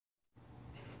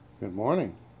Good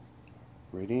morning.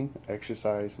 Reading,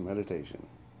 exercise, meditation.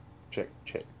 Check,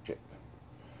 check, check.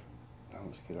 Now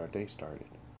let's get our day started.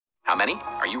 How many?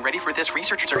 Are you ready for this?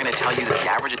 Researchers are going to tell you that the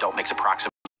average adult makes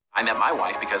approximately... I met my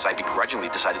wife because I begrudgingly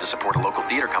decided to support a local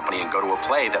theater company and go to a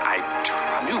play that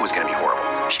I knew was going to be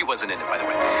horrible. She wasn't in it, by the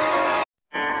way.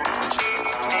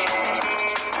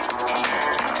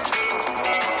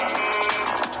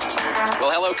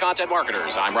 Well, hello, content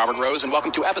marketers. I'm Robert Rose, and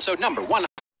welcome to episode number 1.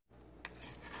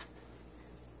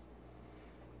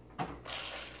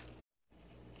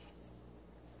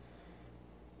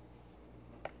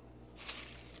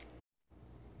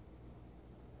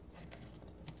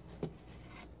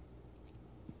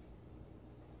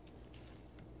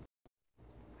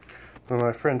 Well,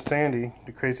 my friend Sandy,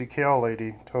 the crazy kale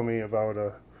lady, told me about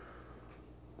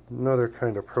another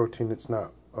kind of protein. It's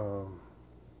not, you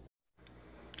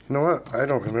know what? I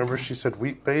don't remember. She said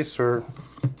wheat base or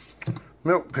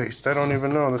milk paste. I don't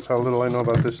even know. That's how little I know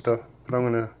about this stuff. But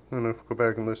I'm gonna go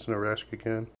back and listen to her ask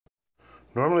again.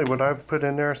 Normally, what I've put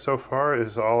in there so far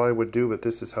is all I would do, but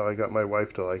this is how I got my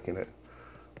wife to liking it.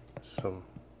 Some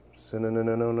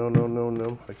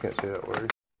no. I can't say that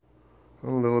word. A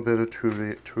little bit of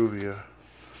Truvia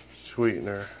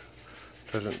sweetener.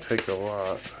 Doesn't take a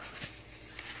lot.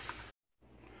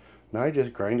 Now I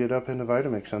just grind it up into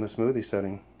Vitamix on the smoothie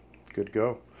setting. Good to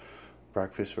go.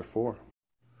 Breakfast for 4.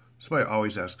 Somebody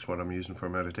always asks what I'm using for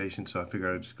meditation, so I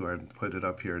figured I'd just go ahead and put it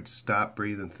up here. It's Stop,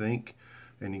 Breathe, and Think.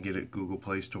 And you get it Google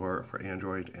Play Store for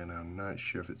Android, and I'm not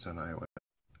sure if it's on iOS.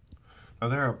 Now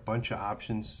there are a bunch of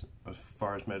options as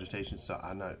far as meditation, so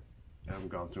I haven't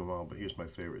gone through them all, but here's my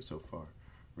favorite so far.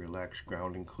 Relax,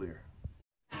 ground, and clear.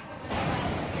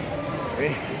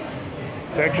 Hey,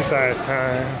 it's exercise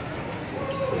time.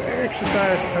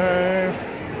 Exercise time.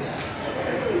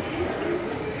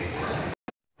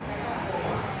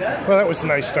 Well, that was a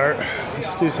nice start.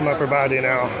 Let's do some upper body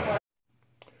now.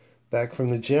 Back from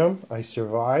the gym, I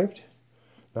survived.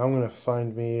 Now I'm going to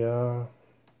find me a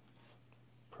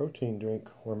protein drink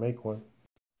or make one.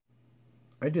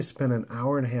 I just spent an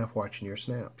hour and a half watching your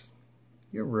snaps.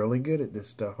 You're really good at this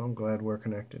stuff. I'm glad we're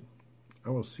connected.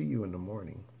 I will see you in the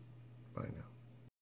morning. Bye now.